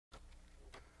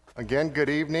Again, good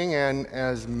evening, and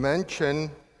as mentioned,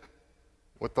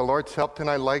 with the Lord's help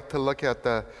tonight, I'd like to look at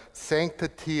the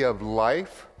sanctity of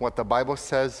life, what the Bible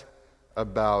says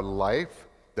about life,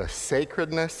 the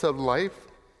sacredness of life,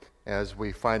 as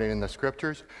we find it in the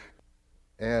Scriptures.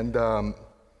 And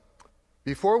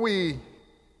before we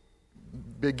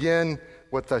begin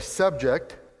with the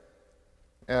subject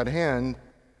at hand,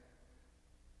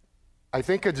 I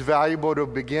think it's valuable to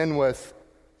begin with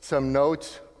some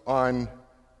notes on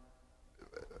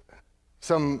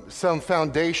some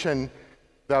foundation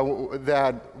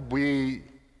that we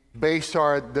base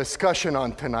our discussion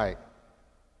on tonight,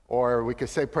 or we could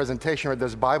say presentation or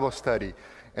this Bible study.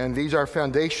 And these are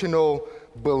foundational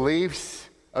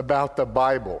beliefs about the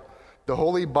Bible. The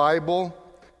Holy Bible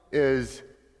is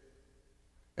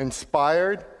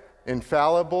inspired,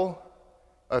 infallible,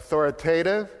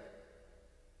 authoritative,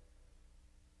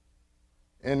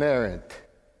 inerrant.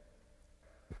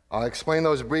 I'll explain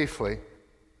those briefly.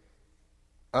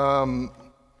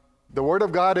 The Word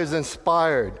of God is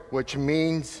inspired, which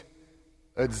means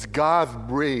it's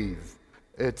God-breathed.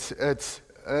 It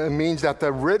means that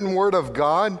the written Word of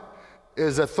God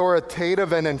is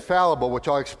authoritative and infallible, which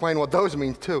I'll explain what those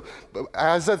mean too. But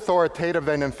as authoritative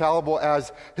and infallible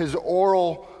as His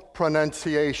oral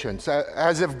pronunciations.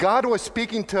 As if God was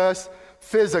speaking to us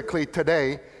physically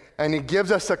today, and He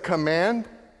gives us a command,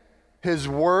 His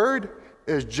Word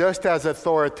is just as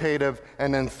authoritative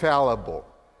and infallible.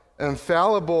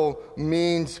 Infallible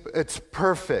means it's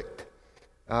perfect,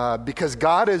 because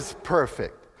God is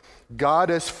perfect. God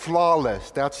is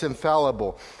flawless. That's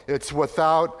infallible.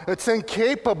 It's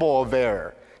incapable of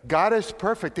error. God is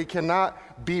perfect. He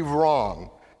cannot be wrong.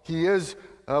 He is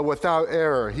without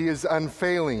error. He is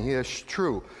unfailing. He is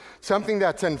true. Something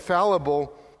that's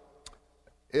infallible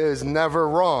is never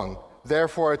wrong.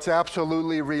 Therefore, it's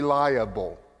absolutely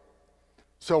reliable.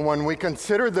 So when we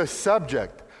consider the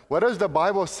subject, what does the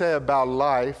Bible say about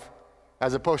life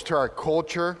as opposed to our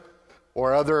culture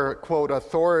or other, quote,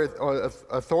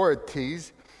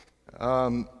 authorities?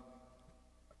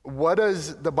 What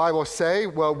does the Bible say?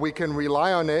 Well, we can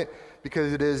rely on it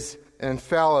because it is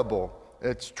infallible.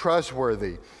 It's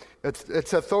trustworthy.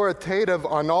 It's authoritative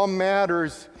on all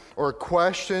matters or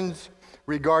questions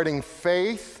regarding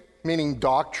faith, meaning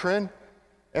doctrine,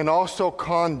 and also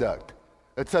conduct.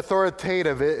 It's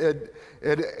authoritative. It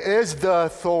is the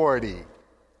authority.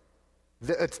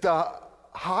 It's the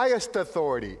highest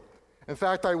authority. In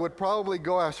fact, I would probably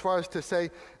go as far as to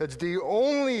say it's the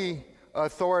only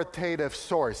authoritative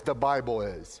source, the Bible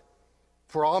is,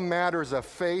 for all matters of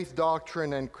faith,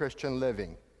 doctrine, and Christian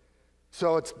living.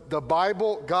 So it's the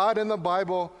Bible, God and the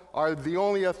Bible are the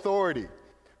only authority.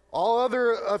 All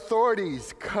other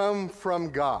authorities come from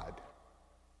God.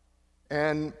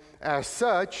 And as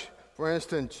such, for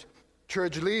instance,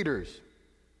 church leaders,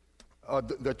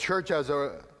 the church as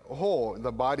a whole,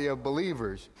 the body of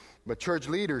believers, but church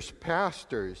leaders,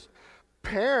 pastors,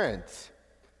 parents,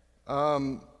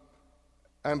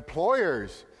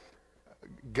 employers,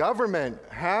 government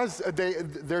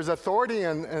there's authority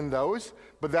in those,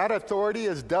 but that authority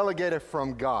is delegated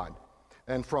from God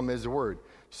and from His Word.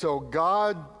 So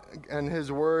God and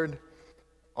His Word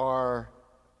are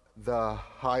the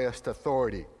highest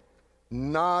authority,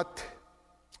 not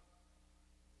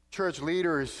church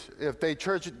leaders. If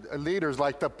church leaders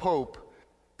like the Pope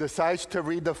decides to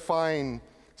redefine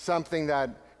something that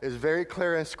is very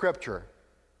clear in Scripture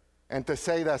and to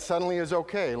say that suddenly is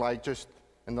okay, like just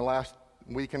in the last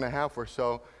week and a half or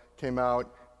so came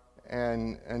out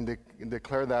and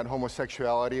declared that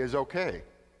homosexuality is okay.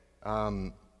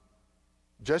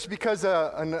 Just because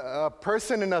a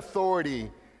person in authority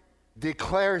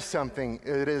declares something,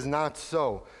 it is not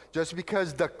so. Just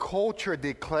because the culture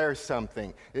declares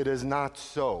something, it is not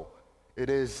so. It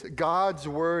is God's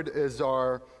Word is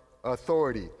our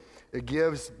authority. It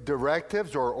gives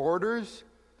directives or orders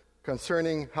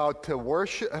concerning how to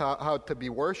worship, how to be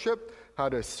worshipped, how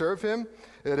to serve Him.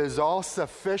 It is all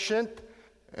sufficient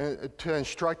to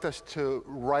instruct us to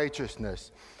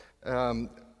righteousness.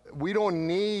 We don't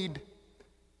need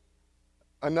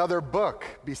another book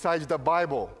besides the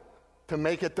Bible to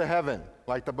make it to heaven,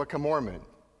 like the Book of Mormon,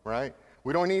 right?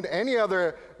 We don't need any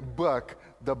other book.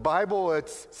 The Bible,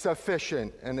 it's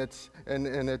sufficient in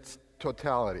its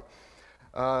totality.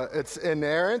 It's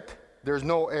inerrant. There's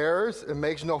no errors. It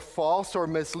makes no false or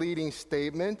misleading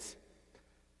statements.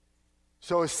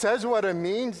 So it says what it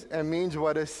means and means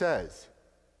what it says.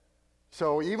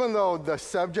 So even though the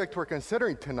subject we're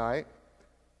considering tonight,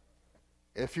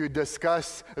 if you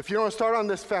don't start on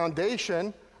this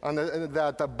foundation,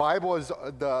 that the Bible is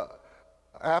the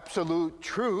absolute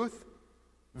truth,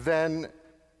 then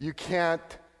you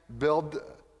can't build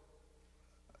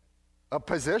a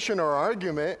position or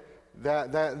argument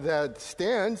that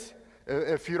stands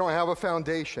if you don't have a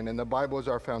foundation, and the Bible is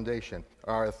our foundation,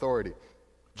 our authority.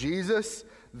 Jesus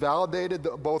validated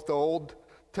both the Old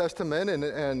Testament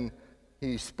and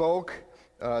he spoke.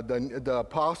 The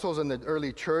apostles and the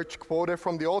early church quoted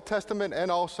from the Old Testament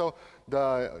and also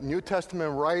the New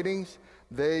Testament writings.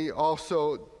 They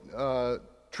also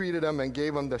treated them and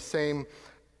gave them the same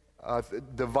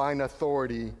divine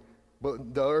authority.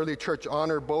 But the early church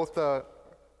honored both the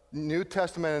New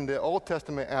Testament and the Old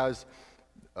Testament as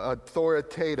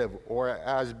authoritative or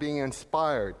as being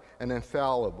inspired and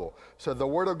infallible. So the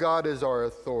Word of God is our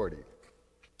authority.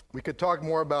 We could talk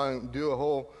more about and do a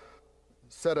whole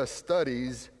set of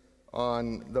studies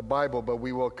on the Bible, but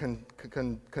we will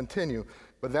continue.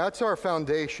 But that's our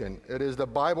foundation. It is the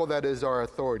Bible that is our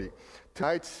authority.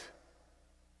 Tonight's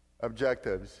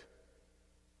objectives.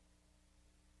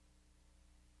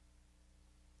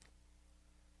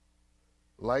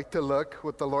 Like to look,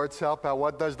 with the Lord's help, at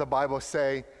what does the Bible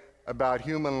say about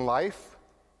human life?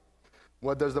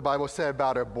 What does the Bible say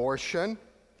about abortion?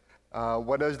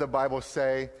 What does the Bible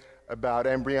say about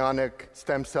embryonic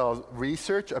stem cell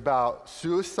research, about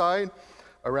suicide,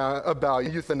 about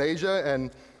euthanasia,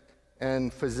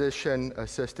 and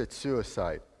physician-assisted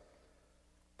suicide?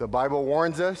 The Bible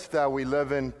warns us that we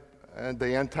live in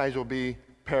the end times will be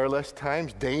perilous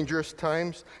times, dangerous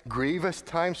times, grievous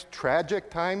times, tragic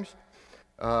times.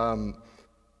 The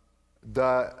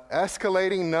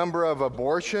escalating number of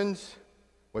abortions,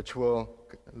 which we'll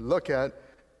look at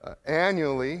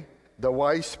annually, the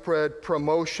widespread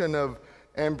promotion of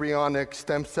embryonic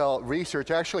stem cell research.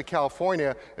 Actually,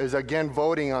 California is again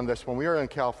voting on this. When we were in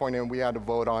California and we had to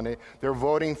vote on it, they're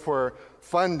voting for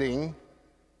funding,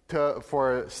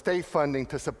 for state funding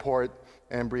to support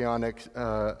embryonic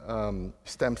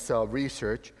stem cell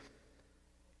research.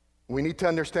 We need to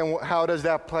understand how does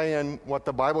that play in what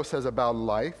the Bible says about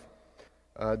life.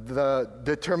 The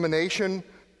determination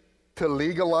to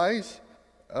legalize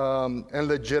and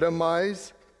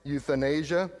legitimize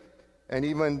euthanasia and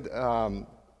even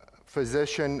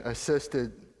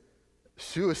physician-assisted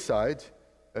suicides,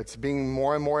 that's being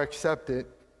more and more accepted,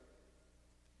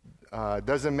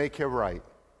 doesn't make it right.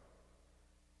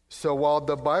 So while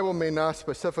the Bible may not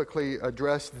specifically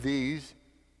address these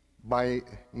by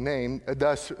name, it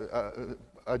does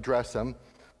address them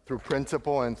through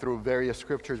principle and through various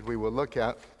scriptures we will look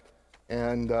at.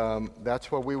 And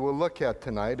that's what we will look at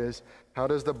tonight, is how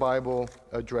does the Bible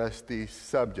address these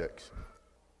subjects?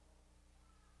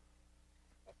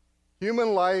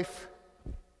 Human life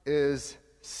is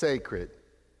sacred.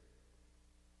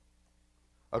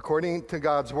 According to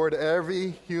God's word,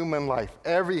 every human life,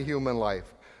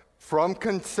 from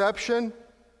conception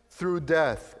through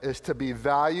death is to be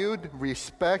valued,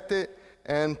 respected,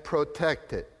 and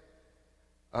protected.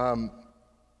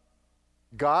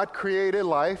 God created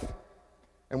life,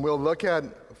 and we'll look at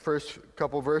first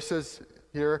couple verses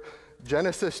here.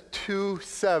 Genesis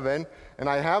 2:7, and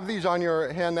I have these on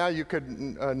your hand now. You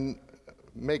could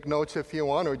make notes if you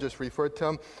want, or just refer to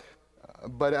them.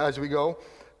 But as we go,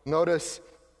 notice,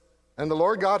 and the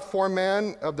Lord God formed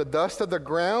man of the dust of the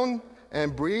ground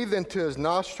and breathed into his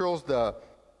nostrils the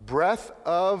breath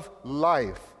of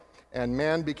life, and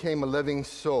man became a living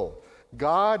soul.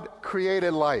 God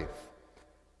created life.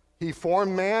 He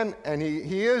formed man, and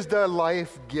he is the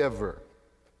life giver.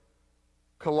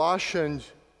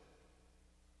 Colossians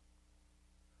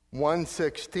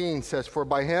 1:16 says, "For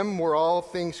by him were all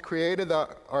things created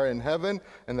that are in heaven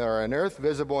and that are on earth,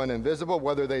 visible and invisible,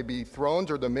 whether they be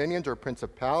thrones or dominions or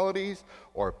principalities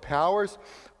or powers.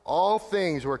 All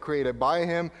things were created by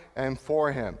him and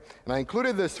for him." And I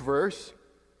included this verse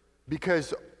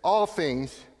because all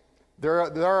things, there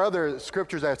are other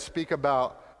scriptures that speak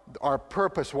about our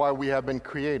purpose, why we have been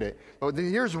created. But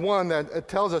here's one that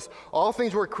tells us all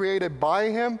things were created by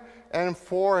him and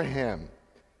for him.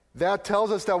 That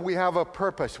tells us that we have a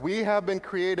purpose. We have been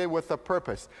created with a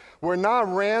purpose. We're not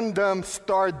random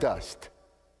stardust.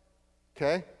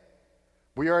 Okay?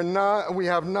 We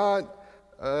have not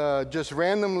just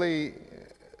randomly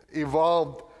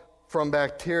evolved from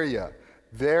bacteria.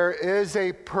 There is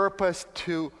a purpose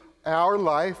to our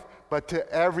life, but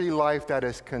to every life that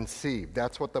is conceived.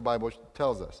 That's what the Bible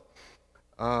tells us.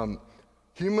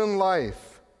 Human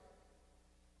life,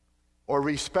 or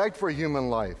respect for human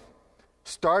life,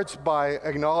 starts by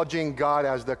acknowledging God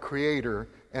as the creator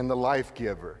and the life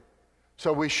giver.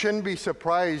 So we shouldn't be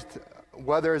surprised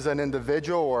whether it's an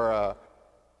individual or a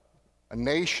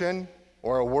nation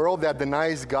or a world that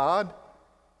denies God.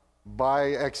 By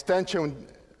extension,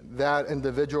 that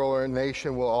individual or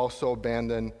nation will also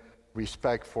abandon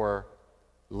respect for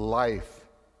life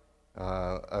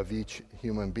of each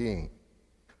human being.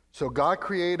 So God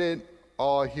created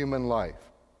all human life.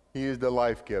 He is the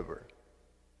life giver.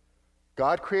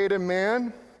 God created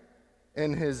man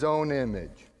in his own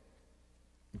image.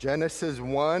 Genesis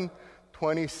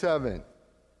 1:27.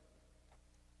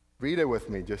 Read it with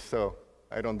me just so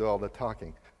I don't do all the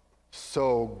talking.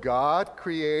 So God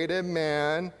created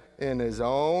man in his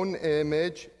own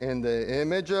image. In the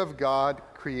image of God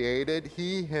created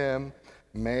he him.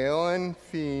 Male and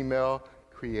female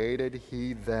created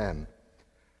he them.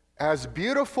 As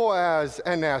beautiful as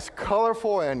and as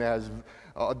colorful and as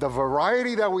the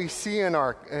variety that we see in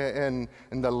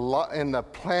the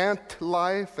plant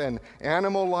life and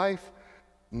animal life,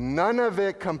 none of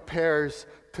it compares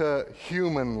to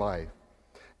human life.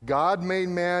 God made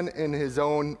man in his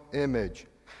own image.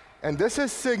 And this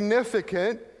is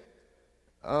significant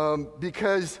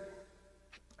because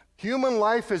human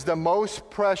life is the most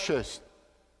precious.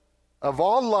 Of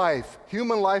all life,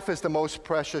 human life is the most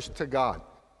precious to God.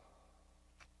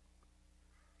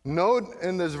 Note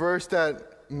in this verse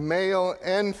that male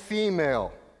and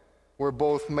female were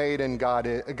both made in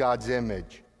God's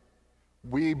image.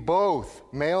 We both,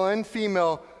 male and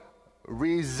female,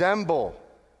 resemble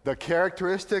the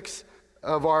characteristics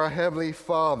of our Heavenly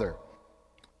Father.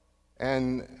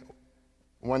 And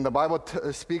when the Bible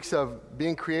speaks of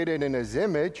being created in his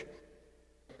image,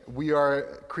 we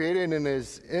are created in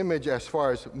his image as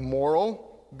far as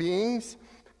moral beings,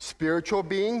 spiritual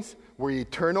beings. We're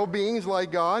eternal beings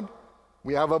like God.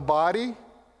 We have a body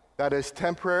that is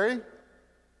temporary,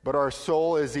 but our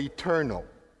soul is eternal.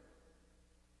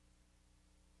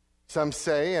 Some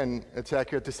say, and it's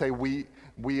accurate to say, we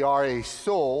are a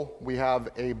soul, we have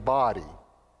a body.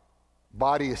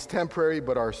 Body is temporary,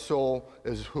 but our soul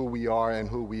is who we are and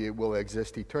who we will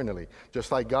exist eternally.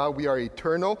 Just like God, we are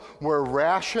eternal. We're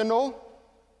rational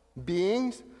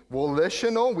beings,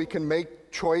 volitional. We can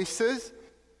make choices.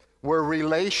 We're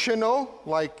relational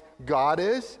like God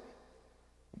is.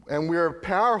 And we're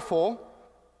powerful.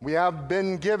 We have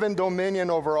been given dominion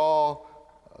over all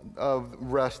of the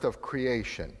rest of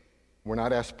creation. We're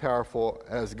not as powerful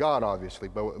as God, obviously,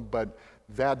 but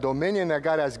that dominion that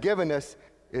God has given us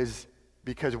is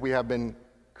because we have been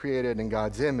created in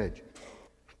God's image.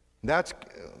 That's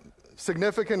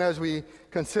significant as we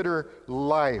consider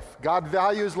life. God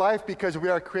values life because we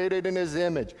are created in his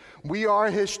image. We are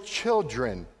his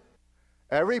children.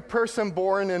 Every person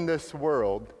born in this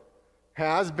world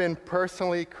has been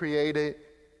personally created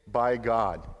by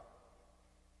God.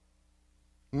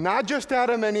 Not just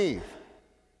Adam and Eve.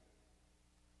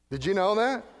 Did you know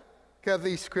that? Look at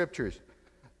these scriptures.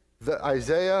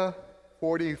 Isaiah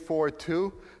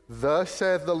 44:2. Thus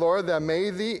saith the Lord that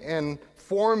made thee and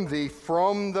formed thee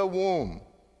from the womb.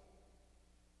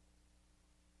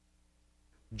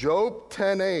 Job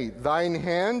 10:8. Thine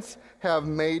hands have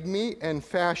made me and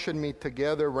fashioned me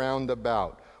together round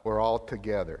about, or all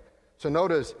together. So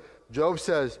notice, Job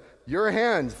says,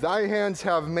 thy hands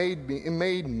have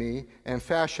made me and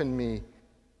fashioned me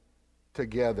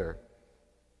together.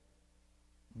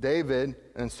 David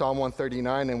in Psalm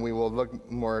 139, and we will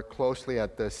look more closely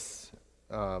at this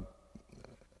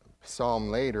psalm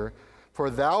later. For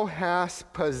thou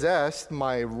hast possessed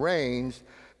my reins,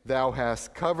 thou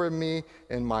hast covered me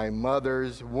in my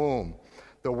mother's womb.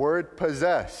 The word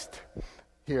possessed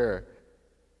here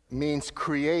means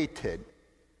created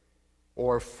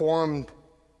or formed.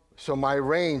 So my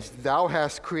reins, thou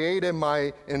hast created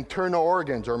my internal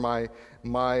organs, or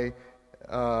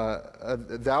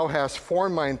thou hast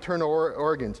formed my internal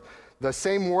organs. The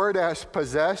same word as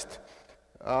possessed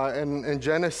in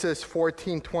Genesis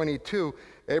 14:22,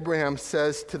 Abraham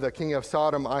says to the king of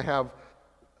Sodom, I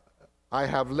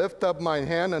have lifted up mine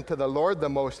hand unto the Lord, the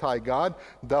Most High God,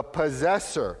 the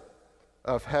possessor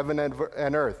of heaven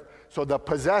and earth. So the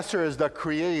possessor is the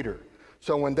creator.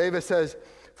 So when David says,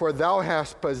 for thou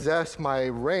hast possessed my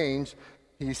reins,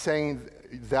 he's saying,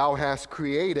 thou hast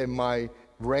created my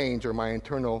reins or my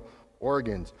internal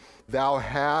organs. Thou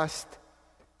hast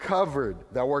covered.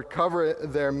 That word cover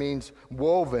there means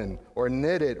woven or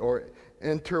knitted or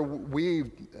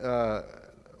interweaved.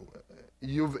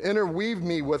 You've interweaved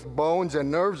me with bones and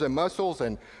nerves and muscles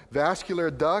and vascular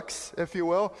ducts, if you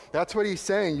will. That's what he's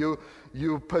saying.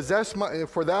 You possess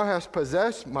for thou hast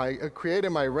possessed created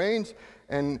my reins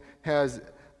and has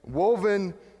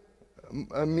woven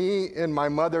me in my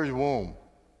mother's womb.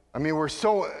 I mean, we're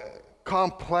so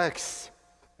complex.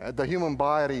 The human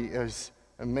body is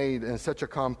made in such a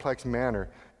complex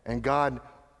manner, and God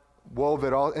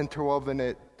interwoven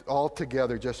it all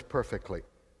together just perfectly.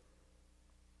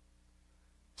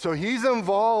 So he's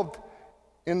involved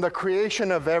in the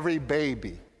creation of every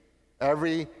baby,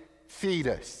 every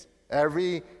fetus,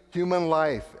 every human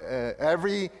life,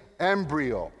 every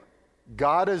embryo.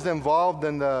 God is involved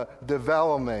in the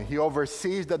development. He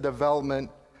oversees the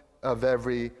development of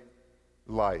every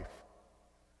life.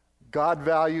 God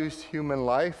values human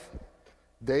life.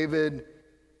 David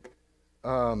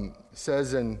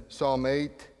says in Psalm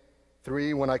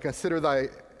 8:3, when I consider thy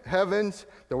heavens,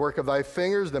 the work of thy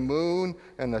fingers, the moon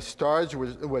and the stars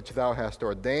which thou hast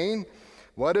ordained.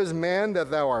 What is man that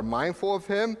thou art mindful of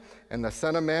him, and the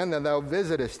son of man that thou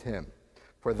visitest him?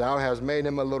 For thou hast made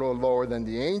him a little lower than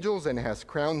the angels, and hast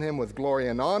crowned him with glory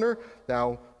and honor.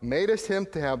 Thou madest him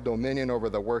to have dominion over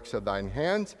the works of thine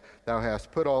hands. Thou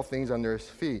hast put all things under his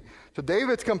feet. So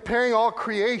David's comparing all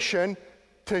creation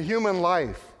to human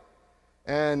life.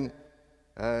 And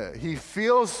he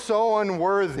feels so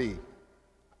unworthy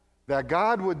that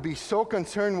God would be so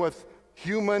concerned with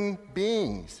human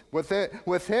beings,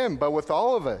 with him, but with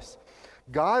all of us.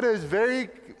 God is very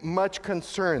much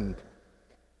concerned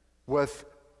with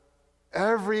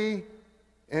every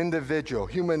individual,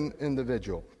 human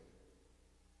individual.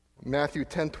 Matthew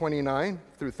 10:29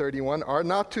 through 31, are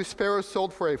not two sparrows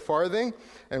sold for a farthing,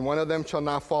 and one of them shall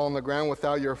not fall on the ground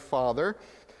without your Father?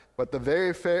 But the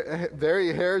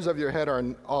very hairs of your head are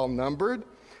all numbered.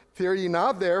 Fear ye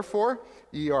not, therefore,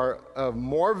 ye are of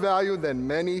more value than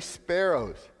many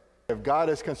sparrows. If God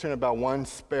is concerned about one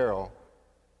sparrow,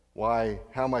 why,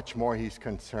 how much more he's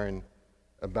concerned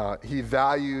about, he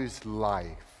values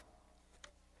life.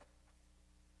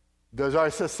 Does our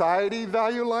society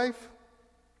value life?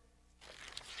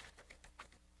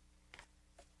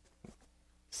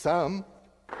 Some.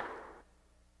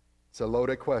 It's a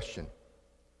loaded question.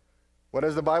 What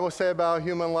does the Bible say about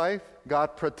human life?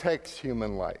 God protects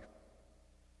human life.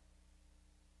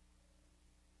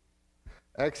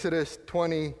 Exodus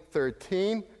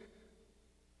 20:13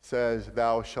 says,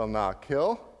 thou shalt not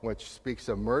kill, which speaks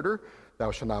of murder.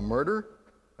 Thou shalt not murder.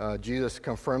 Jesus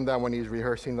confirmed that when he's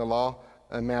rehearsing the law.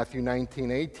 In Matthew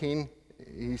 19:18,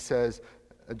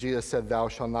 Jesus said, thou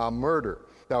shalt not murder.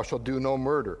 Thou shalt do no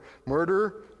murder.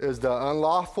 Murder is the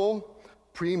unlawful,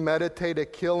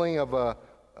 premeditated killing of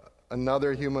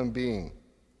another human being.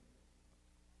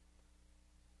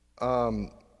 The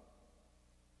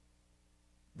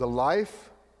life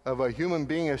of a human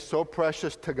being is so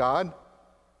precious to God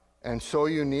and so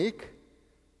unique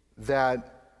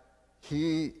that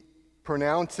he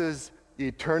pronounces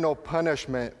eternal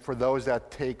punishment for those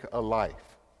that take a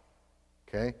life.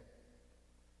 Okay?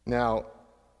 Now,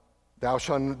 thou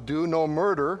shalt do no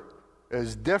murder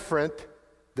is different.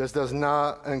 This does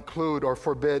not include or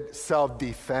forbid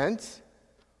self-defense,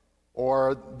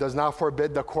 or does not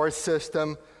forbid the court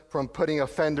system from putting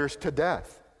offenders to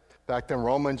death. In fact, in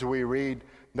Romans we read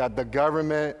that the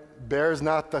government bears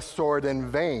not the sword in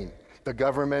vain. The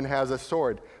government has a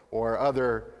sword or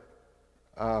other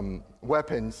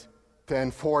weapons to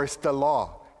enforce the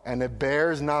law, and it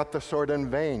bears not the sword in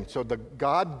vain. So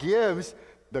God gives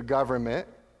the government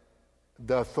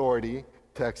the authority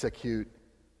to execute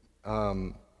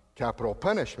capital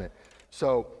punishment.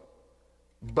 So,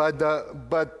 but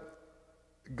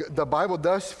the Bible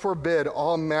does forbid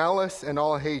all malice and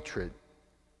all hatred.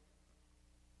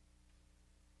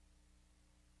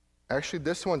 Actually,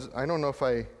 this one's, I don't know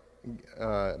if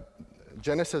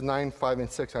Genesis 9, 5,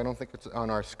 and 6, I don't think it's on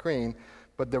our screen,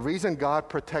 but the reason God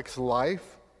protects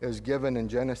life is given in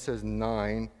Genesis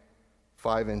 9,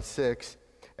 5, and 6.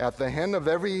 At the hand of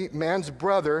every man's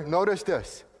brother, notice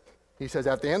this. He says,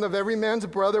 at the hand of every man's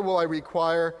brother will I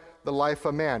require the life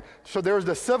of man. So there's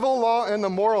the civil law and the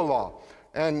moral law.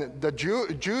 And the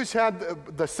Jews had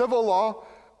the civil law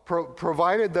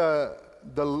provided the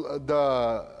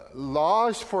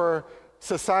laws for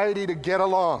society to get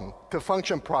along, to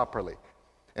function properly.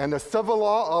 And the civil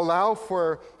law allow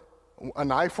for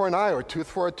an eye for an eye or tooth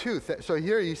for a tooth. So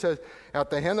here he says, at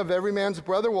the hand of every man's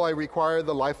brother will I require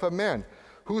the life of man.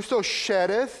 Whoso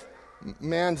sheddeth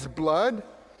man's blood,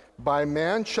 by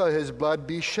man shall his blood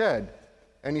be shed.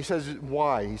 And he says,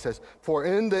 why? He says, for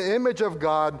in the image of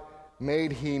God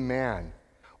made he man.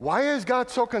 Why is God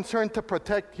so concerned to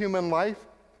protect human life?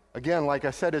 Again, like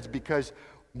I said, it's because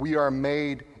we are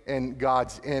made in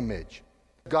God's image.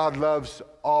 God loves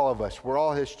all of us. We're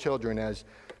all his children as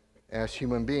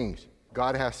human beings.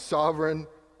 God has sovereign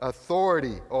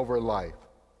authority over life.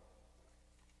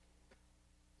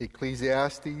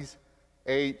 Ecclesiastes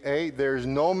 8:8, there's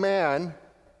no man,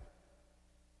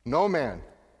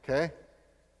 okay?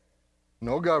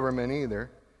 No government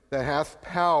either, that hath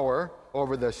power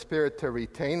over the spirit to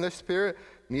retain the spirit,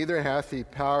 neither hath he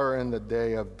power in the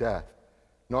day of death.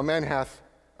 No man hath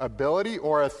ability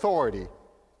or authority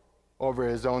over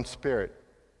his own spirit.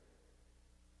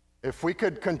 If we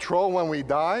could control when we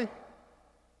die,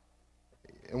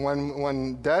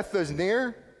 when death is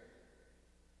near,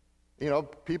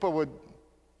 people would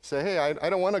say, hey, I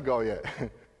don't want to go yet.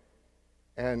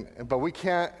 But we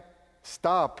can't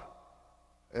stop.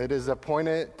 It is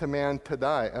appointed to man to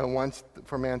die, and once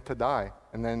for man to die,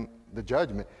 and then the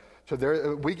judgment. So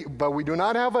but we do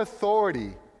not have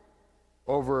authority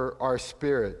over our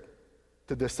spirit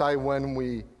to decide when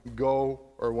we go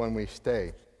or when we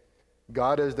stay.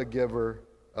 God is the giver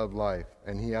of life,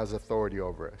 and he has authority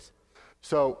over us.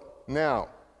 So now,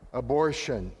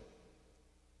 abortion.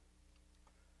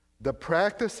 The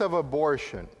practice of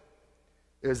abortion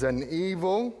is an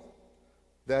evil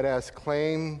that has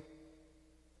claimed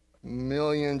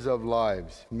millions of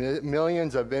lives,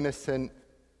 millions of innocent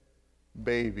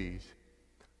babies.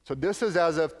 So this is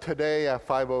as of today at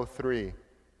 5:03.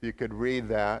 You could read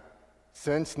that.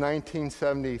 Since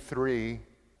 1973,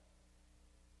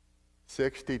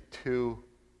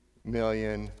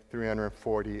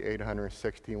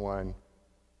 62,340,861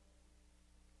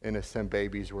 innocent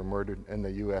babies were murdered in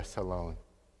the U.S. alone.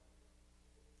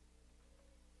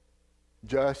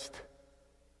 Just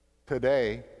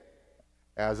today,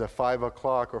 as of 5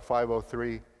 o'clock or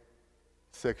 5:03,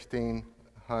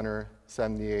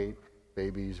 1,678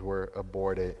 babies were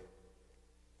aborted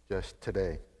just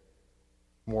today.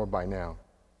 More by now.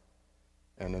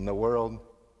 And in the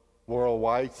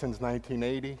worldwide since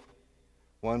 1980,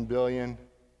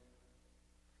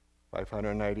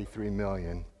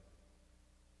 1,593,000,000.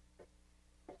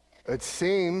 It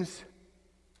seems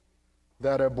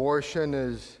that abortion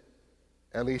is,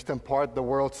 at least in part, the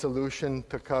world's solution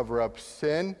to cover up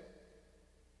sin.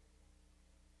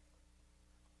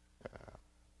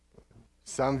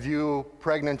 Some view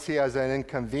pregnancy as an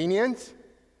inconvenience,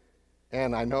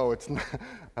 and I know it's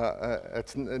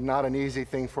not an easy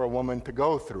thing for a woman to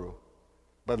go through,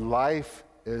 but life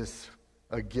is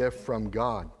a gift from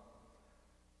God.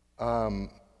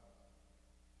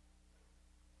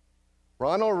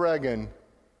 Ronald Reagan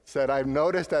said, I've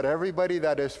noticed that everybody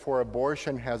that is for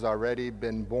abortion has already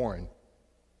been born.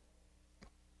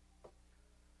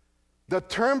 The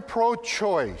term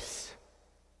pro-choice,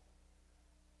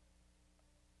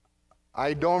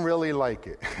 I don't really like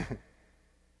it.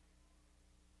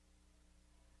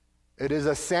 It is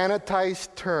a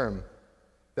sanitized term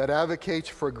that advocates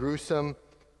for gruesome,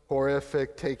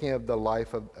 horrific taking of the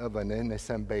life of an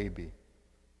innocent baby.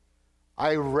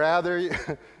 I rather,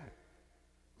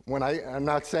 I'm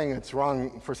not saying it's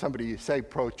wrong for somebody to say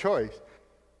pro-choice,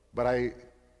 but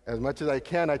as much as I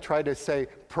can, I try to say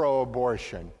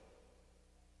pro-abortion.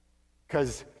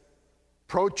 Because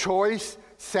pro-choice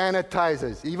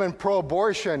sanitizes. Even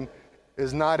pro-abortion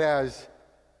is not as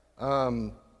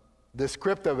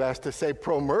descriptive as to say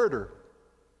pro-murder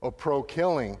or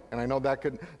pro-killing. And I know that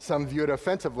some view it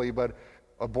offensively, but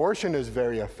abortion is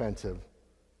very offensive.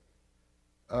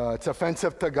 It's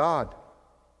offensive to God.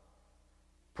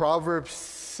 Proverbs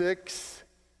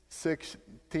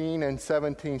 6:16 and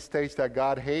 17 states that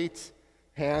God hates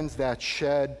hands that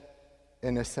shed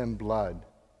innocent blood.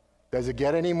 Does it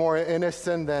get any more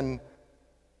innocent than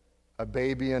a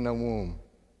baby in a womb?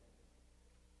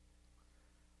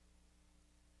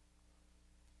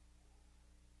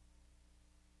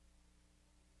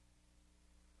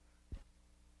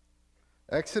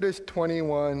 Exodus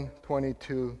 21,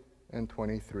 22, and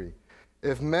 23.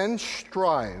 If men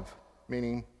strive,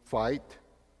 meaning fight,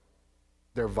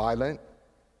 they're violent,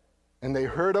 and they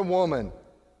hurt a woman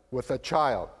with a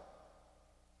child,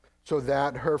 so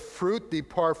that her fruit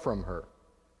depart from her,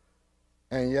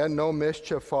 and yet no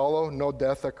mischief follow, no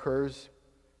death occurs,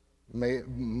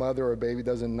 mother or baby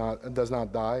does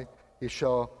not die, he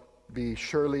shall be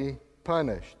surely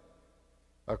punished,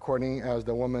 according as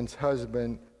the woman's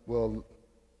husband will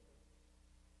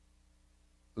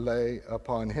lay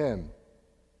upon him,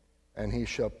 and he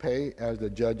shall pay as the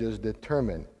judges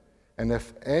determine. And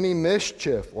if any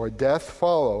mischief or death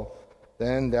follow,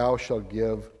 then thou shalt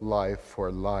give life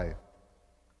for life.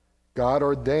 God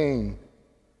ordained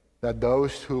that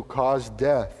those who cause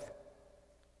death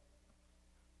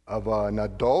of an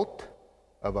adult,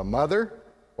 of a mother,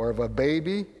 or of a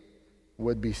baby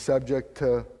would be subject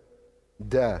to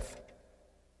death.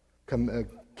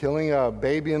 Killing a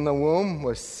baby in the womb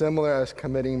was similar as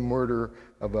committing murder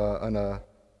of an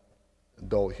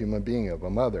adult human being, of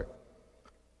a mother.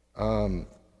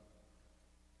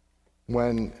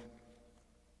 When, of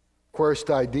course,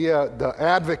 the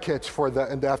advocates for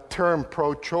that term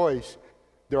pro-choice,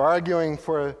 they're arguing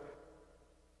for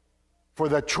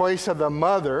the choice of the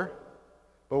mother,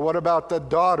 but what about the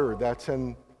daughter that's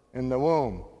in the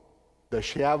womb? Does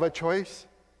she have a choice?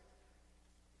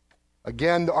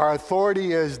 Again, our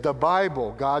authority is the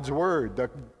Bible, God's Word, the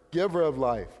giver of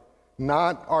life,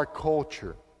 not our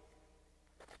culture.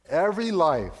 Every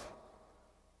life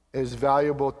is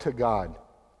valuable to God.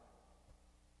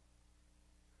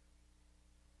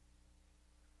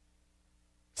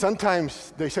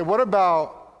 Sometimes they say, what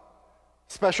about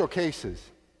special cases?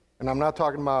 And I'm not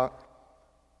talking about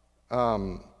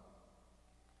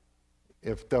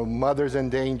if the mother's in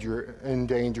danger, and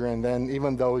then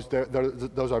even those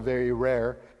are very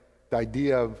rare. The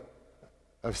idea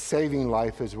of saving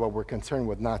life is what we're concerned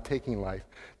with, not taking life.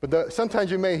 But sometimes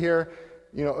you may hear,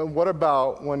 what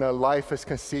about when a life is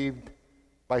conceived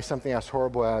by something as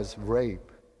horrible as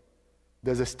rape?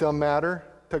 Does it still matter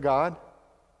to God?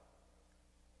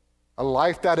 A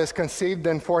life that is conceived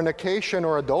in fornication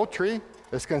or adultery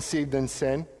is conceived in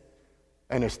sin,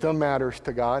 and it still matters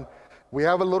to God. We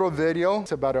have a little video,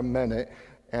 it's about a minute,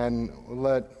 and we'll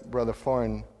let Brother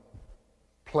Foreign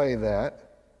play that.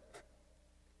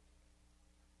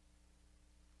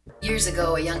 Years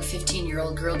ago, a young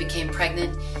 15-year-old girl became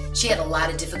pregnant. She had a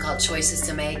lot of difficult choices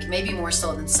to make, maybe more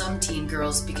so than some teen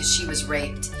girls because she was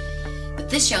raped. But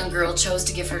this young girl chose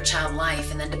to give her child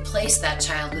life and then to place that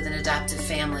child with an adoptive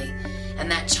family.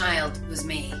 And that child was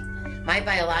me. My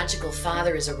biological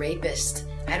father is a rapist.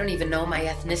 I don't even know my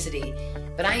ethnicity.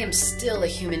 But I am still a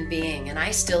human being, and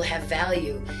I still have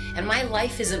value. And my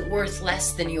life isn't worth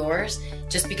less than yours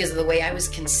just because of the way I was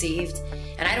conceived.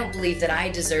 And I don't believe that I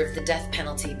deserve the death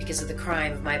penalty because of the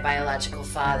crime of my biological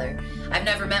father. I've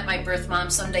never met my birth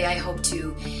mom. Someday I hope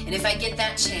to. And if I get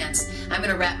that chance, I'm going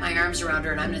to wrap my arms around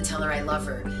her and I'm going to tell her I love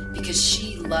her because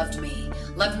she loved me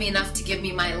enough to give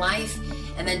me my life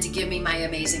and then to give me my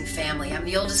amazing family. I'm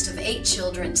the oldest of 8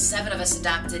 children, 7 of us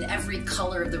adopted, every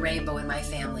color of the rainbow in my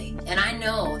family. And I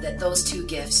know that those 2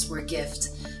 gifts were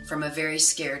gifts from a very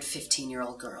scared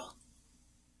 15-year-old girl.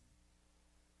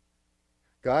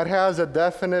 God has a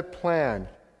definite plan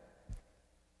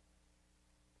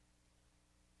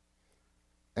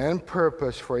and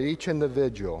purpose for each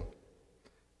individual,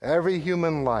 every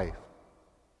human life.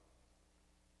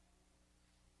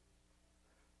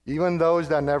 Even those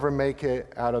that never make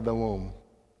it out of the womb,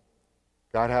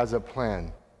 God has a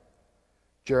plan.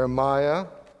 Jeremiah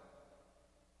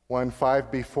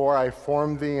 1:5, before I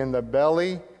formed thee in the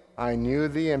belly, I knew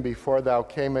thee, and before thou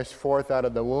camest forth out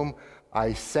of the womb,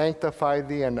 I sanctified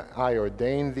thee, and I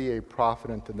ordained thee a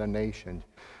prophet unto the nations.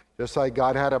 Just like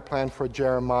God had a plan for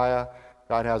Jeremiah,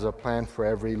 God has a plan for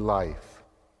every life,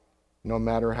 no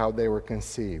matter how they were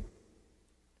conceived.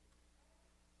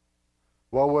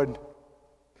 What would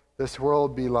this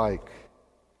world be like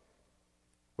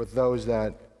with those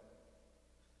that,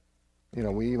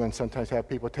 we even sometimes have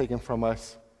people taken from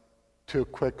us too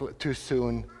quickly, too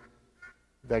soon,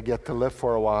 that get to live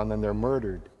for a while and then they're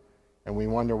murdered. And we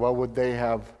wonder what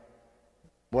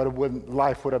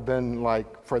life would have been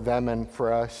like for them and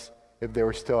for us if they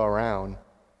were still around.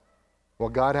 Well,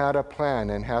 God had a plan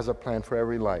and has a plan for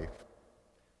every life.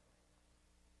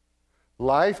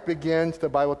 Life begins, the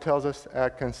Bible tells us,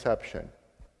 at conception.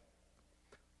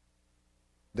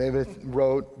 David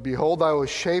wrote, behold, I was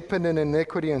shapen in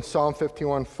iniquity in Psalm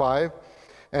 51:5,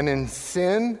 and in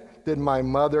sin did my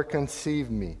mother conceive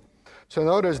me. So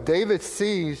notice, David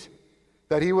sees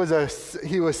that he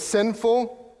was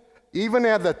sinful even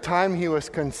at the time he was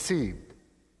conceived.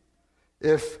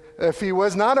 If he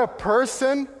was not a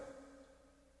person,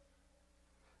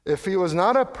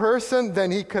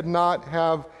 then he could not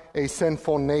have a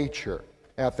sinful nature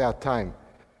at that time.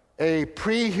 A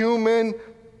pre-human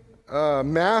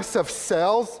mass of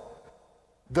cells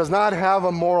does not have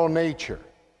a moral nature.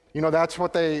 That's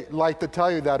what they like to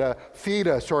tell you, that a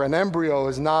fetus or an embryo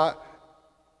is not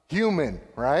human,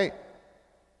 right?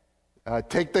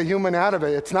 Take the human out of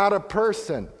it. It's not a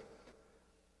person,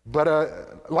 but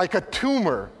like a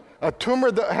tumor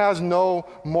that has no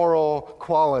moral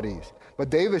qualities. But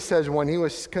David says when he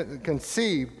was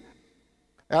conceived,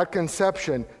 at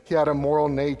conception, he had a moral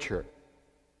nature.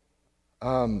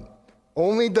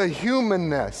 Only the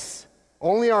humanness,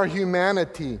 only our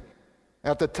humanity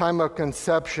at the time of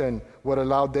conception would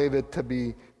allow David to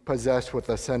be possessed with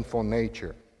a sinful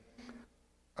nature.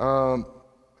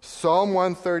 Psalm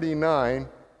 139,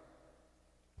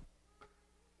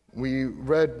 we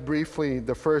read briefly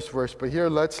the first verse, but here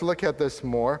let's look at this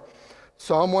more.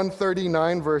 Psalm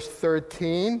 139, verse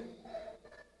 13,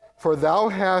 for thou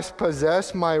hast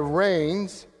possessed my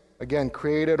reins, again,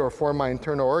 created or formed my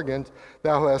internal organs.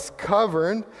 Thou hast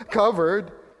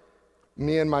covered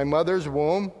me in my mother's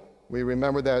womb. We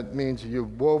remember that means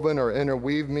you've woven or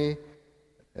interweaved me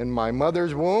in my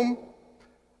mother's womb.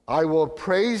 I will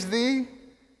praise thee,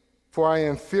 for I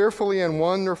am fearfully and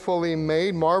wonderfully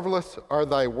made. Marvelous are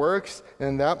thy works,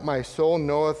 and that my soul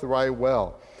knoweth right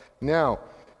well. Now,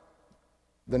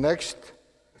 The next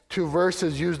two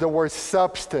verses use the word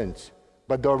substance,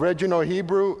 but the original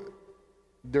Hebrew,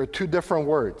 they're two different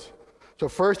words. So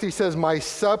first he says, my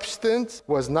substance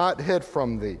was not hid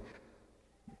from thee.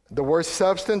 The word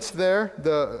substance there,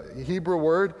 the Hebrew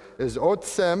word, is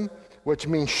otsem, which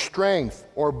means strength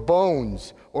or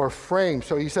bones or frame.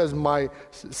 So he says, my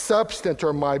substance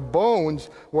or my bones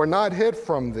were not hid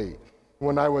from thee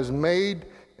when I was made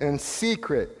in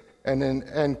secret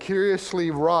and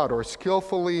curiously wrought or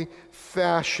skillfully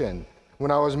fashioned. When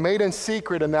I was made in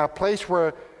secret in that place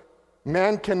where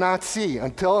man cannot see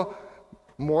until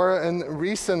more and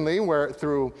recently, where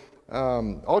through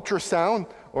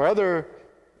ultrasound or other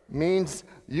means,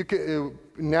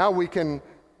 now we can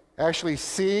actually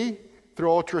see through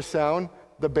ultrasound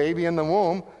the baby in the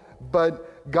womb,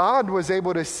 but God was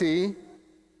able to see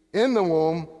in the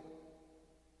womb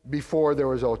before there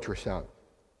was ultrasound.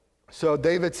 So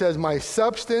David says, my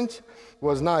substance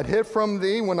was not hid from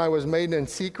thee when I was made in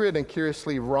secret and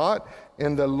curiously wrought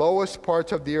in the lowest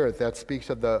parts of the earth. That speaks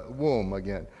of the womb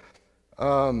again.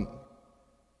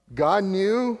 God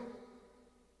knew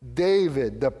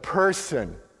David, the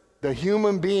person, the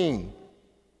human being.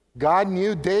 God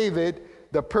knew David,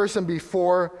 the person,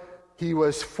 before he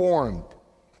was formed.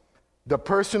 The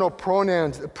personal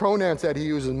pronouns that he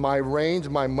uses, my reins,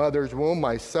 my mother's womb,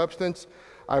 my substance,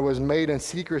 I was made in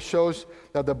secret, shows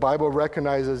that the Bible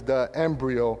recognizes the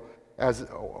embryo as,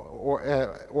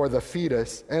 or the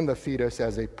fetus, and the fetus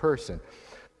as a person.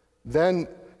 Then,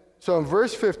 so in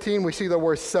verse 15, we see the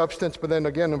word substance, but then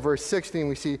again in verse 16,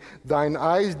 we see, thine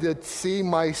eyes did see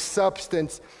my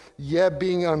substance, yet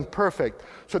being imperfect.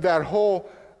 So that whole,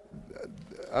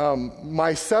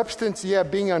 my substance,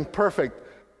 yet being imperfect,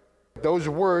 those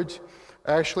words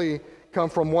actually come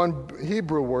from one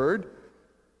Hebrew word,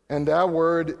 and that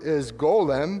word is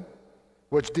golem,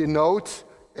 which denotes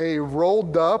a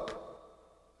rolled up,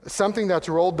 something that's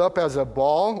rolled up as a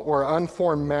ball or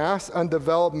unformed mass,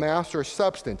 undeveloped mass or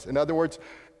substance. In other words,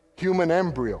 human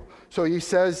embryo. So he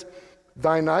says,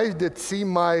 thine eyes did see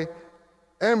my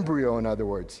embryo, in other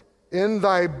words, in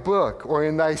thy book or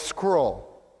in thy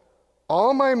scroll.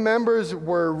 All my members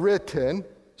were written.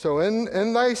 So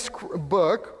in thy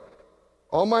book,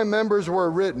 all my members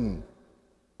were written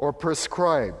or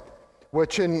prescribed,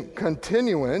 which in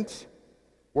continuance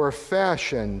were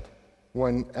fashioned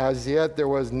when as yet there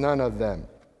was none of them.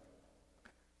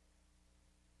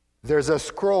 There's a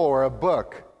scroll or a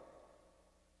book.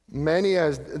 Many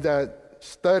as that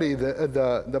study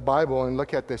the Bible and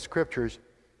look at the scriptures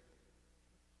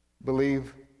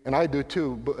believe, and I do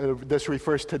too, this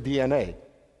refers to DNA.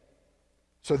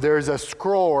 So there's a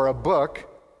scroll or a book,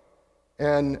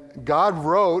 and God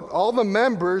wrote, all the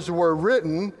members were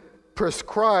written,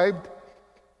 prescribed,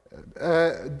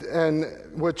 and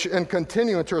which in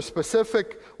continuance or a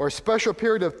specific or special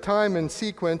period of time and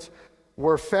sequence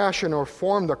were fashioned or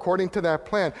formed according to that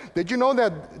plan. Did you know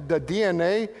that the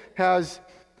DNA has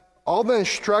all the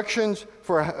instructions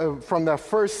for from the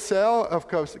first cell of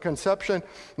conception?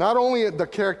 Not only the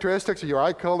characteristics of your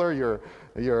eye color,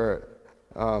 your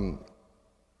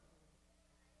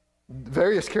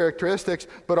various characteristics,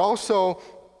 but also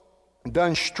the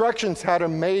instructions how to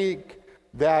make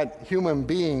that human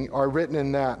being are written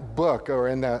in that book or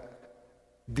in that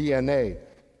DNA.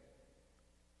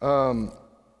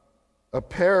 A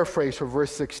paraphrase for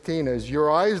verse 16 is, your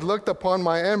eyes looked upon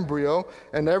my embryo,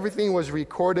 and everything was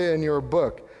recorded in your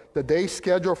book. The days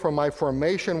scheduled for my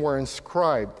formation were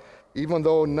inscribed, even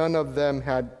though none of them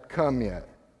had come yet.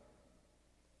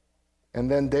 And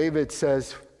then David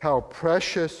says, how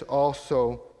precious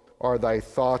also are thy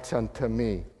thoughts unto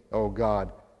me, O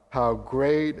God. How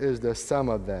great is the sum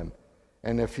of them.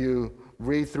 And if you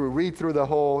read through the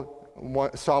whole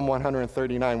Psalm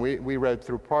 139, we read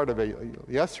through part of it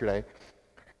yesterday,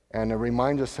 and it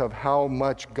reminds us of how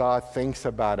much God thinks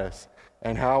about us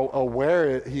and how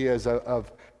aware he is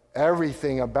of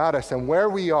everything about us and where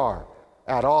we are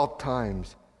at all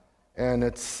times. And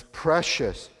it's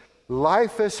precious.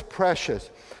 Life is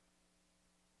precious.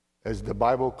 Is the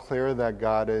Bible clear that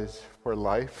God is for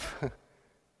life,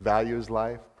 values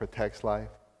life, protects life?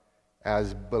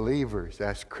 As believers,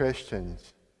 as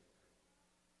Christians,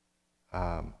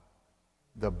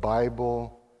 the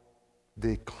Bible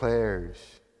declares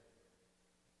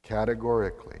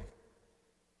categorically,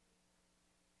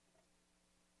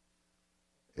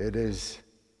 there's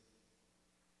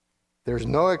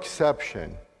no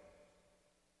exception.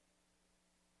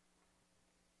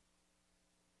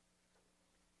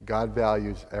 God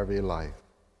values every life.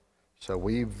 So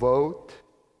we vote,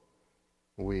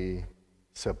 we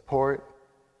support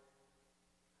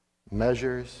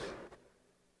measures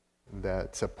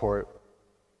that support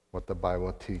what the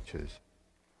Bible teaches.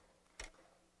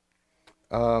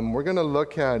 We're going to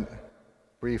look at,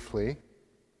 briefly,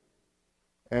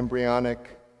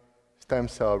 embryonic stem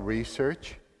cell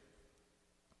research.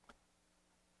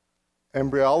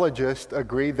 Embryologists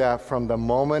agree that from the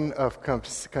moment of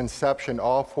conception,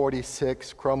 all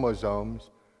 46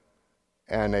 chromosomes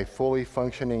and a fully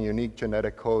functioning unique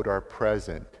genetic code are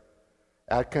present.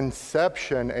 At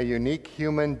conception, a unique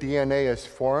human DNA is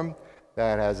formed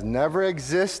that has never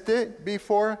existed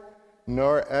before,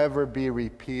 nor ever be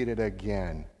repeated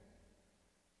again.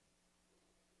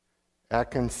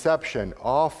 At conception,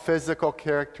 all physical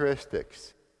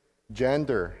characteristics,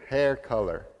 gender, hair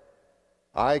color,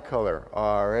 eye color,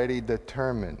 are already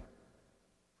determined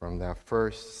from that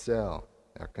first cell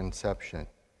at conception.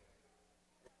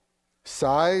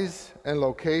 Size and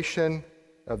location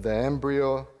of the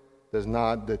embryo does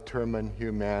not determine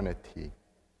humanity.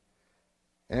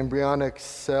 Embryonic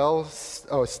cells,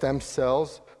 stem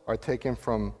cells, are taken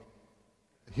from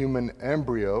human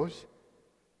embryos,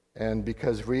 and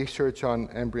because research on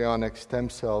embryonic stem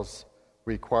cells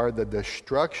required the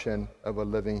destruction of a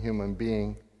living human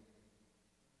being,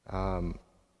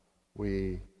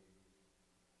 we,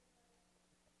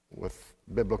 with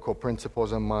biblical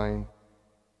principles in mind,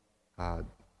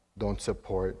 don't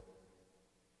support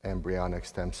embryonic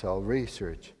stem cell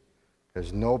research.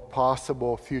 There's no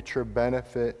possible future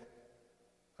benefit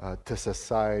to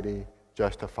society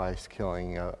justifies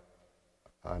killing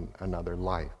another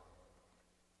life.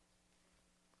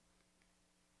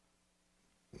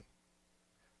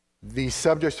 These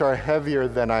subjects are heavier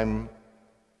than I'm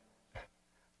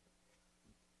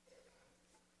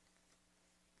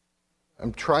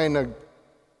trying to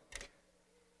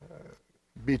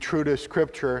be true to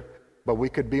Scripture, but we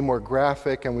could be more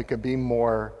graphic and we could be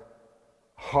more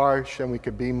harsh and we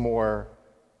could be more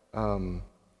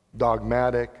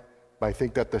dogmatic. But I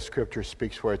think that the Scripture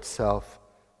speaks for itself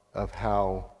of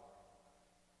how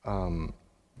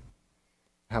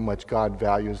much God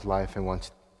values life and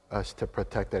wants us to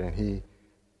protect it, and He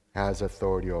has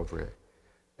authority over it.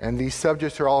 And these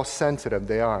subjects are all sensitive,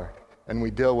 they are. And we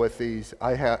deal with these.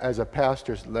 I have, as a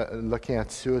pastor, looking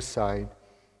at suicide,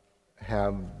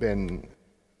 have been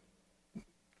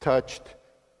touched,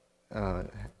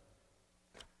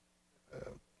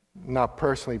 not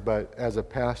personally, but as a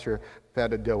pastor, I've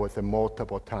had to deal with it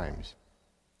multiple times.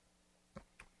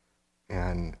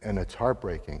 And it's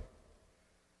heartbreaking.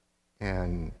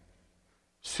 And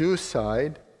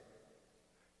suicide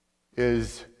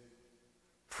is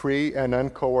free and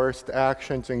uncoerced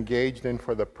actions engaged in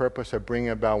for the purpose of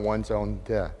bringing about one's own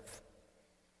death.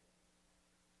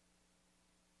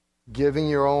 Giving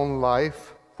your own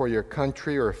life for your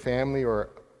country or family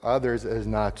or others is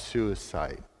not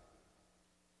suicide.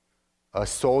 A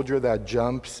soldier that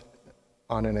jumps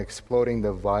on an exploding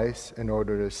device in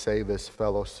order to save his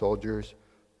fellow soldiers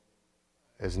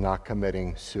is not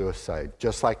committing suicide.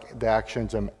 Just like the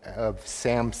actions of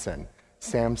Samson.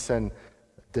 Samson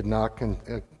did not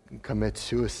commit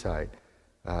suicide.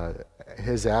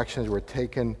 His actions were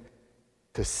taken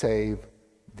to save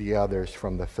the others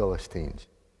from the Philistines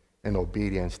in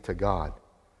obedience to God.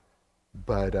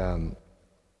 But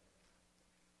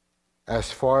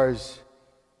as far as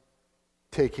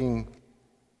taking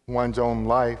one's own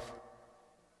life,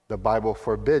 the Bible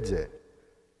forbids it.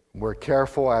 We're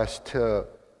careful as to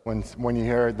when you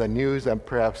hear the news and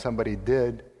perhaps somebody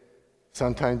did,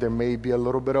 sometimes there may be a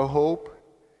little bit of hope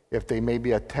if they may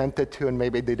be attempted to and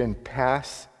maybe they didn't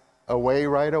pass away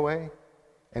right away.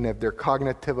 And if their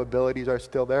cognitive abilities are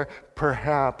still there,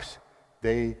 perhaps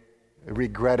they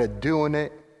regretted doing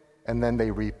it and then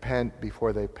they repent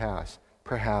before they pass.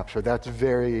 Perhaps, or that's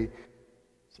very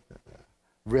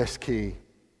risky.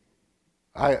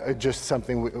 Just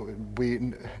something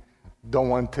we don't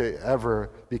want to ever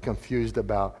be confused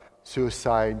about.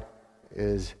 Suicide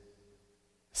is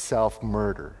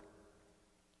self-murder.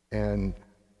 And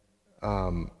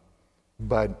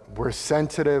but we're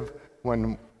sensitive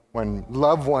when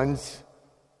loved ones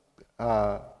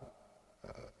of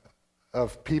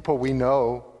people we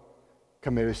know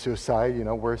committed suicide. You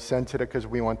know, we're sensitive because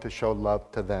we want to show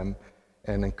love to them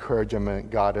and encourage them.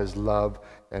 And God is love,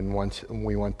 and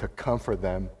we want to comfort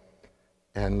them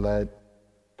and let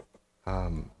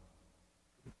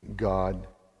God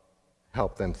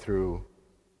help them through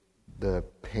the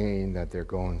pain that they're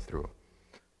going through.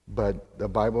 But the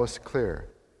Bible is clear.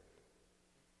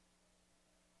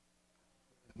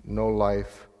 No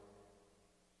life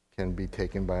can be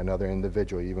taken by another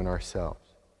individual, even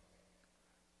ourselves.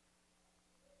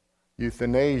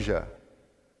 Euthanasia,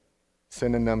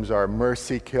 Synonyms are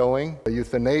mercy killing.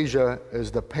 Euthanasia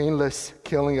is the painless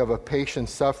killing of a patient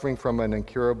suffering from an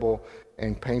incurable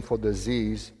and painful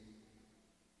disease.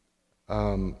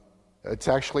 It's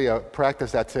actually a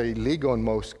practice that's illegal in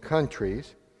most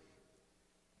countries.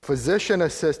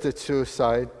 Physician-assisted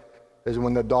suicide is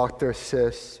when the doctor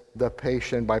assists the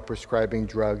patient by prescribing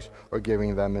drugs or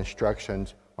giving them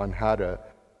instructions on how to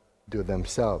do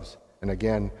themselves. And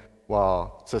again,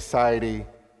 while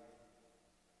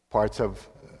parts of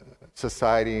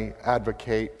society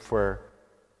advocate for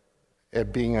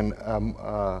it being an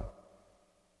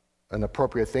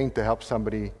appropriate thing to help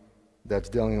somebody that's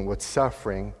dealing with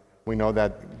suffering, we know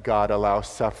that God allows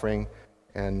suffering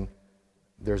and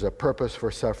there's a purpose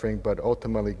for suffering, but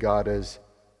ultimately God is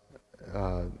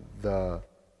the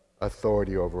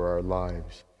authority over our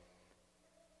lives.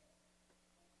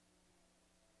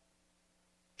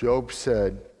 Job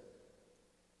said,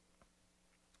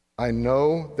 I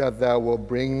know that thou wilt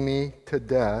bring me to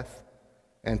death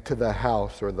and to the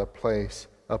house or the place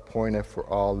appointed for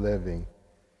all living.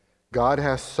 God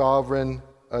has sovereign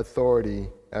authority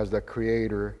as the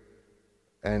creator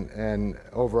and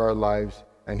over our lives,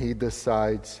 and he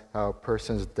decides how a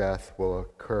person's death will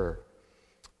occur.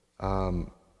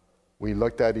 We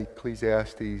looked at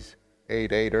Ecclesiastes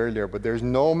 8:8 earlier, but there's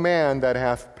no man that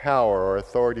hath power or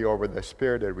authority over the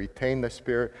spirit to retain the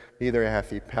spirit, neither hath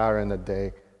he power in the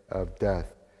day of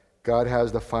death. God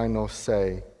has the final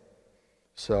say.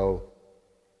 So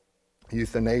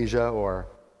euthanasia or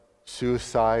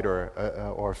suicide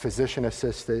or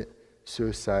physician-assisted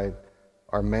suicide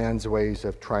are man's ways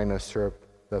of trying to usurp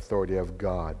the authority of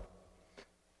God.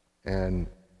 And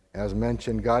as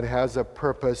mentioned, God has a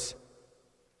purpose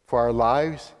for our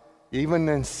lives. Even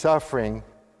in suffering,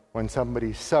 when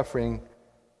somebody's suffering,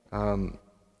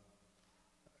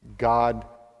 God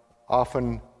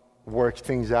often works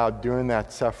things out during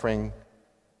that suffering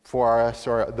for us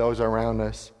or those around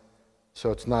us.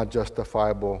 So it's not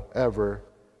justifiable ever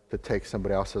to take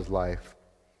somebody else's life.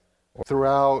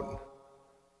 Throughout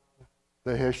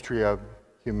the history of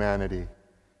humanity,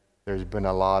 there's been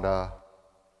a lot of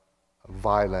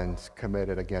violence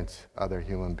committed against other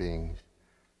human beings.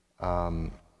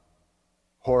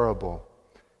 Horrible.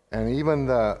 And even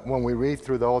when we read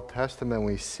through the Old Testament,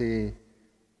 we see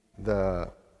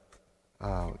the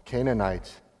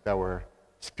Canaanites that were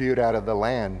spewed out of the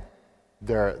land,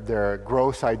 their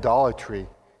gross idolatry,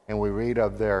 and we read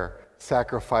of their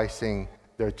sacrificing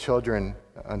their children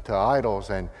unto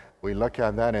idols, and we look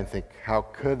at that and think, how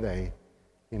could they?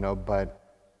 But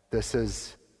this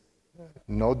is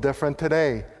no different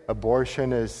today.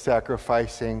 Abortion is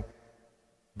sacrificing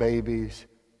babies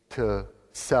to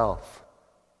self.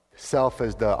 Self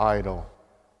is the idol.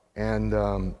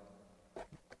 And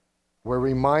we're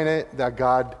reminded that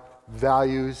God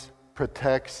values,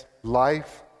 protects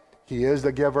life. He is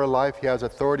the giver of life. He has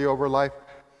authority over life.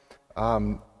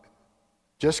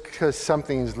 Just because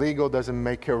something is legal doesn't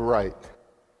make it right.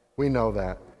 We know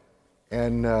that.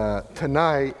 And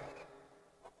tonight,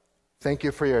 thank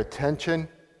you for your attention.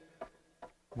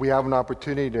 We have an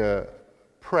opportunity to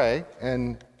pray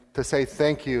and to say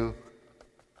thank you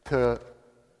to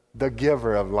the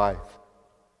giver of life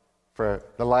for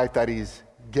the life that he's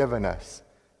given us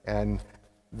and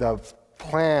the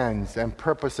plans and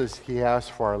purposes he has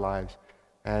for our lives.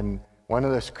 And one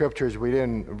of the scriptures, we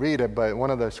didn't read it, but one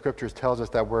of the scriptures tells us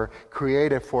that we're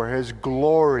created for his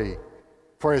glory,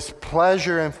 for his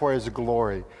pleasure and for his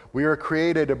glory. We are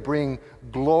created to bring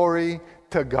glory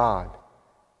to God.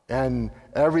 And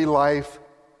every life,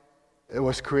 it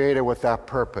was created with that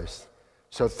purpose.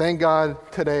 So thank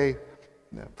God today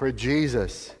for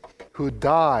Jesus, who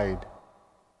died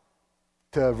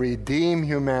to redeem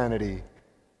humanity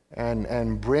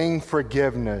and bring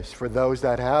forgiveness for those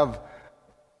that have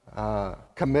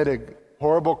committed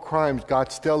horrible crimes. God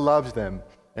still loves them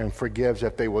and forgives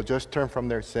if they will just turn from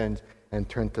their sins and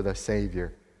turn to the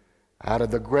Savior. Out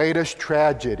of the greatest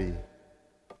tragedy,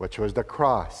 which was the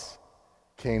cross,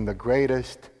 came the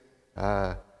greatest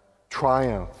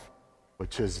triumph,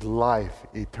 which is life,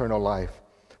 eternal life.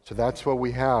 So that's what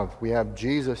we have. We have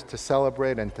Jesus to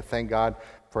celebrate and to thank God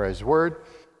for his word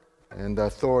and the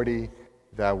authority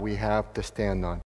that we have to stand on.